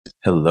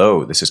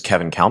Hello, this is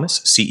Kevin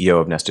Kalmus,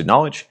 CEO of Nested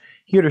Knowledge,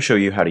 here to show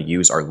you how to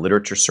use our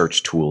literature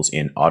search tools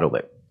in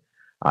Autolit.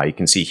 You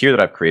can see here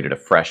that I've created a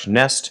fresh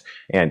nest,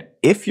 and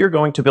if you're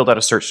going to build out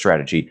a search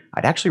strategy,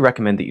 I'd actually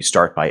recommend that you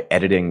start by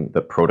editing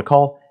the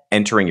protocol,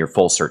 entering your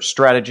full search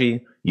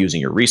strategy, using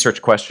your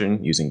research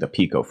question, using the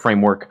PICO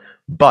framework,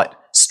 but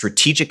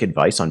strategic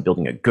advice on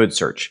building a good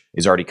search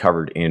is already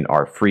covered in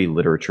our free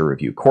literature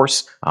review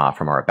course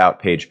from our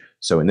About page.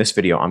 So in this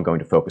video, I'm going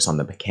to focus on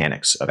the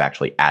mechanics of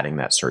actually adding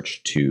that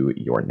search to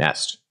your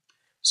nest.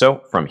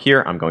 So from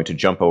here, I'm going to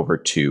jump over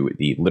to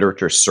the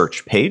literature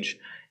search page.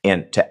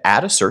 And to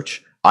add a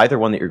search, either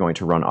one that you're going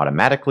to run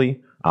automatically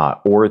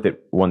or the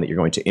one that you're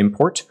going to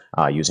import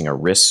using a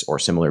RIS or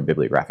similar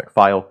bibliographic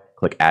file,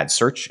 click Add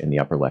Search in the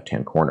upper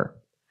left-hand corner.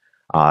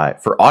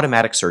 For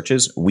automatic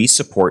searches, we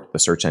support the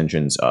search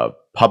engines of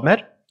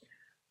PubMed,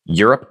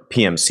 Europe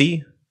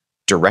PMC,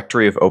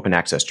 Directory of Open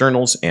Access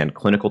Journals, and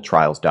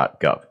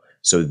clinicaltrials.gov.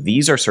 So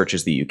these are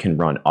searches that you can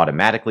run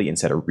automatically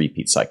instead of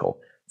repeat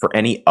cycle. For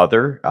any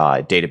other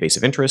database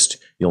of interest,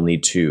 you'll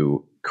need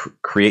to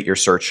create your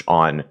search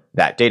on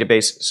that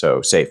database.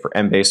 So say for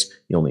Embase,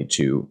 you'll need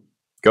to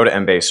go to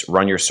Embase,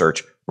 run your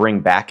search, bring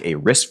back a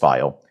RIS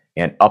file,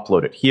 and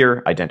upload it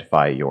here,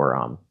 identify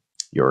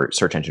your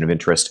search engine of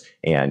interest,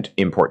 and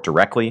import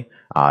directly.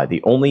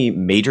 The only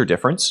major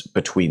difference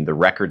between the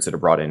records that are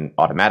brought in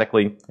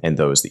automatically and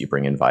those that you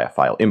bring in via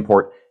file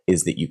import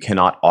is that you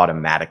cannot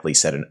automatically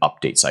set an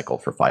update cycle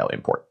for file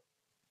import.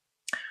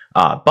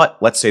 But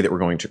let's say that we're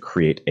going to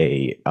create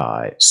a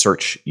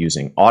search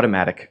using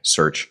automatic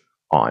search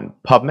on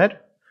PubMed.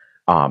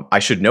 I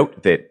should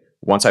note that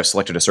once I've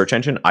selected a search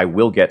engine, I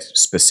will get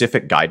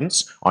specific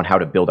guidance on how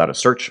to build out a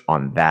search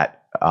on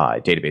that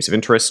database of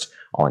interest.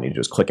 All I need to do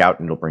is click out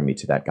and it'll bring me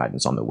to that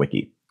guidance on the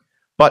wiki.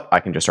 But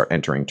I can just start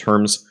entering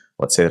terms.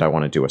 Let's say that I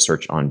want to do a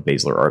search on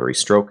basilar artery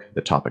stroke,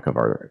 the topic of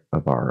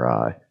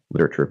our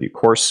literature review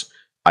course.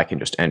 I can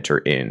just enter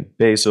in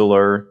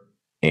basilar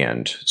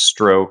and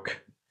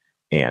stroke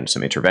and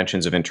some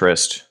interventions of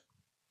interest.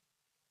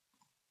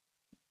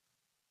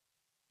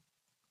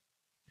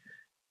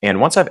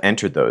 And once I've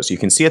entered those, you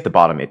can see at the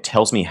bottom, it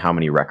tells me how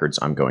many records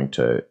I'm going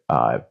to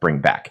bring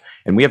back.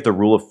 And we have the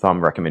rule of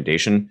thumb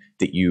recommendation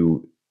that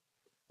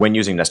when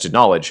using nested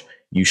knowledge,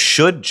 you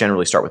should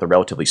generally start with a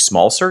relatively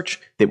small search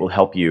that will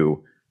help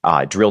you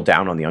drill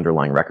down on the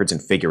underlying records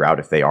and figure out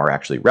if they are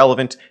actually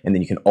relevant. And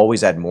then you can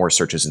always add more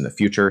searches in the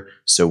future.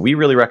 So we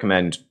really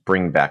recommend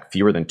bringing back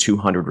fewer than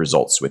 200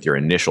 results with your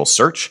initial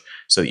search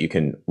so that you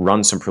can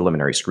run some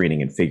preliminary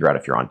screening and figure out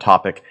if you're on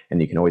topic,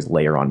 and you can always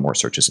layer on more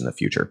searches in the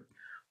future.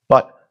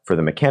 But for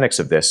the mechanics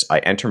of this, I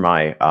enter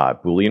my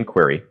Boolean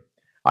query.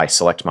 I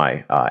select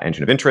my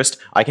engine of interest.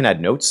 I can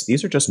add notes.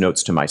 These are just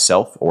notes to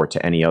myself or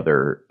to any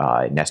other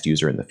Nest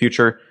user in the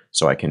future.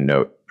 So I can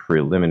note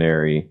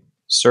preliminary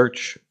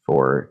search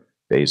for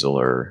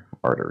basilar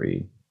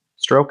artery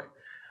stroke.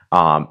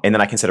 And then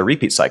I can set a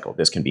repeat cycle.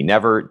 This can be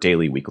never,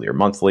 daily, weekly, or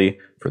monthly.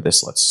 For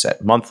this, let's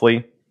set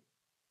monthly.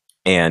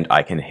 And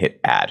I can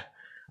hit add.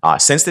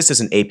 Since this is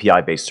an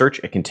API-based search,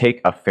 it can take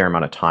a fair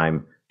amount of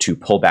time to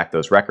pull back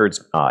those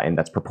records, and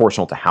that's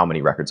proportional to how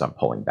many records I'm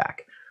pulling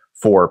back.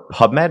 For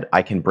PubMed,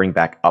 I can bring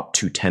back up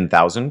to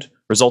 10,000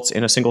 results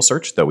in a single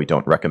search, though we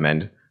don't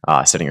recommend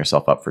setting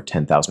yourself up for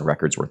 10,000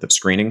 records worth of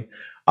screening.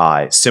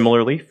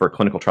 Similarly, for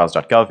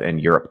clinicaltrials.gov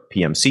and Europe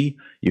PMC,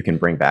 you can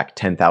bring back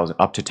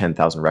up to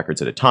 10,000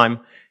 records at a time.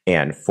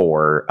 And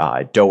for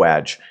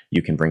DOAJ,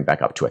 you can bring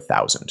back up to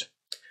 1,000.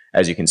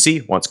 As you can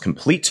see, once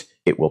complete,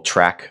 it will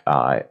track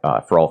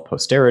for all of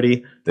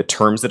posterity the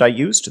terms that I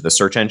used, the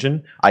search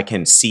engine. I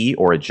can see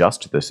or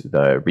adjust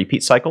the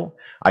repeat cycle.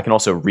 I can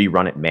also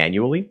rerun it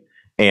manually.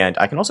 And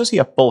I can also see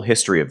a full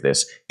history of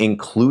this,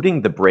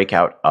 including the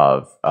breakout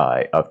of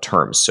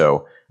terms.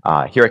 So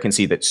here I can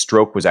see that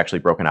stroke was actually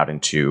broken out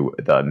into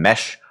the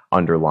mesh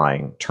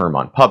underlying term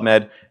on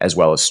PubMed, as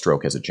well as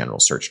stroke as a general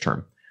search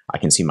term. I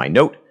can see my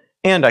note,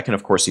 and I can,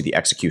 of course, see the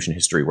execution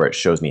history where it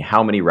shows me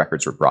how many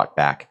records were brought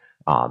back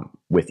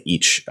with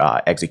each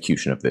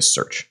execution of this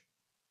search.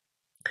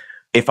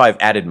 If I've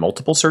added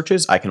multiple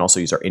searches, I can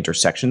also use our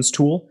intersections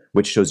tool,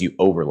 which shows you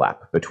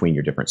overlap between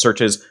your different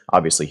searches.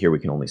 Obviously, here we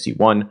can only see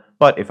one,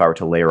 but if I were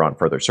to layer on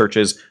further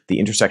searches, the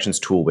intersections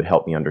tool would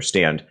help me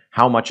understand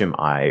how much am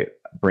I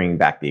bringing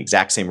back the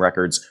exact same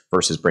records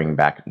versus bringing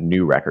back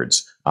new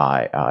records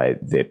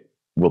that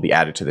will be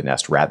added to the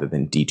nest rather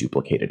than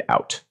deduplicated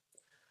out.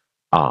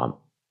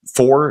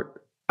 For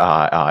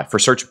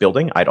search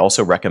building, I'd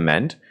also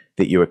recommend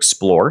that you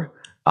explore.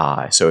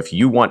 So if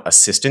you want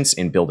assistance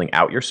in building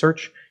out your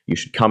search, you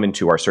should come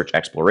into our search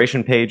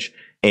exploration page,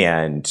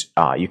 and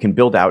you can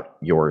build out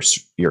your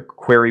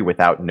query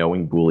without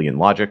knowing Boolean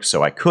logic.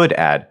 So I could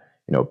add,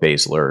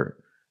 basilar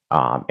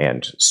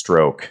and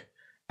stroke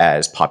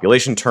as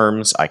population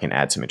terms. I can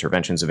add some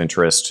interventions of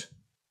interest.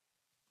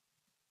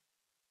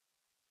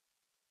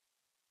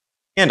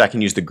 And I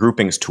can use the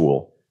groupings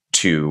tool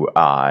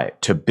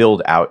to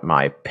build out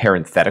my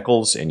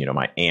parentheticals and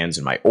my ands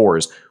and my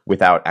ors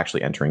without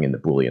actually entering in the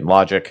Boolean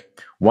logic.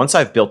 Once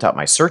I've built out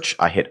my search,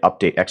 I hit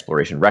Update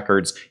Exploration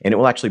Records, and it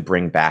will actually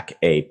bring back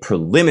a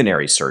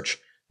preliminary search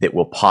that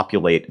will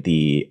populate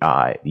the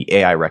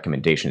AI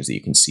recommendations that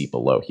you can see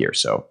below here.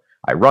 So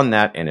I run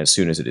that, and as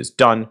soon as it is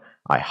done,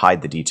 I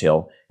hide the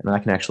detail, and then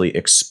I can actually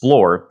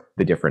explore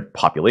the different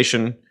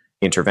population,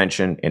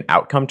 intervention, and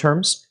outcome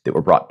terms that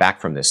were brought back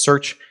from this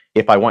search.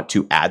 If I want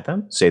to add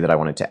them, say that I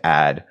wanted to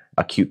add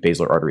acute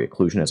basilar artery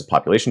occlusion as a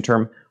population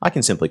term, I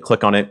can simply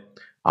click on it.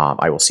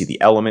 I will see the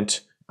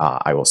element.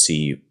 I will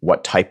see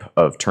what type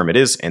of term it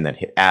is, and then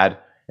hit add.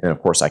 And then,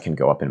 of course, I can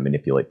go up and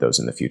manipulate those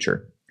in the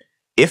future.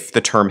 If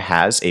the term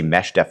has a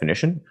mesh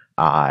definition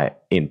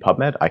in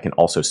PubMed, I can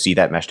also see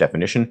that mesh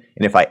definition.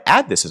 And if I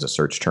add this as a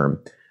search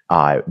term,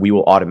 we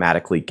will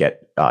automatically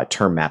get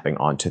term mapping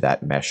onto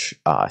that mesh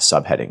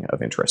subheading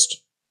of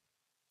interest.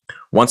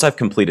 Once I've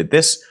completed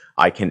this,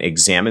 I can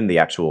examine the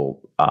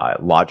actual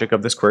logic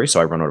of this query. So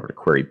I run over to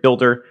Query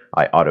Builder,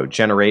 I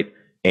auto-generate,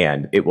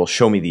 and it will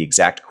show me the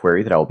exact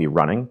query that I will be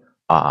running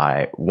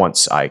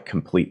once I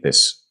complete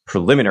this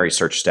preliminary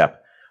search step.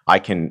 I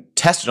can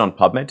test it on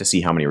PubMed to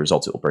see how many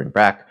results it will bring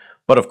back.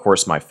 But of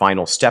course, my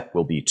final step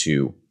will be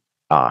to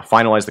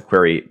finalize the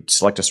query,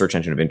 select a search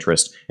engine of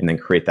interest, and then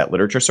create that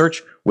literature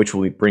search, which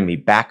will bring me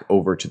back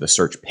over to the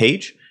search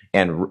page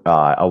and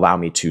allow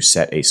me to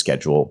set a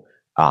schedule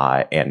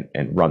and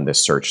run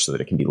this search so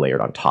that it can be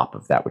layered on top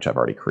of that which I've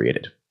already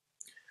created.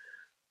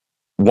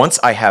 Once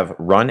I have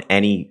run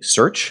any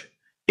search,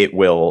 it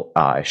will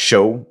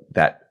show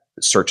that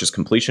search's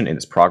completion in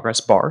this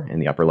progress bar in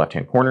the upper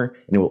left-hand corner,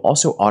 and it will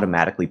also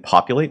automatically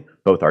populate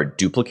both our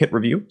duplicate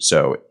review.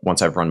 So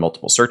once I've run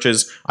multiple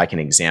searches, I can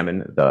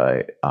examine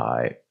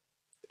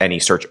any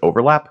search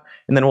overlap,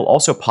 and then it will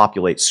also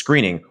populate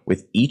screening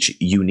with each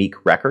unique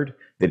record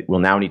that will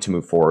now need to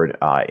move forward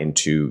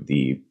into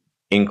the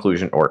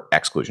inclusion or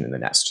exclusion in the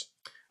nest.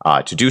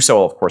 To do so,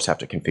 I'll of course have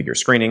to configure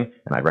screening,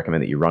 and I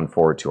recommend that you run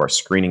forward to our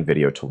screening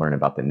video to learn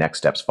about the next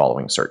steps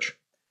following search.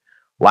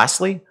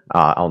 Lastly,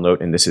 I'll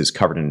note, and this is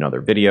covered in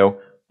another video,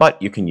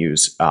 but you can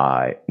use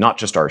not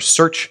just our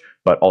search,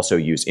 but also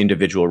use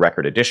individual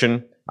record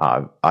addition,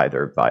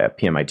 either via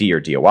PMID or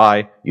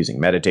DOI,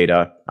 using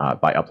metadata,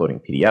 by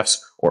uploading PDFs,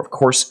 or of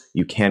course,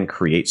 you can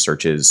create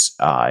searches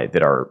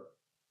that are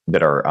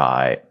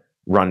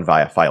run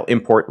via file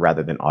import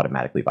rather than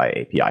automatically via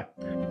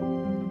API.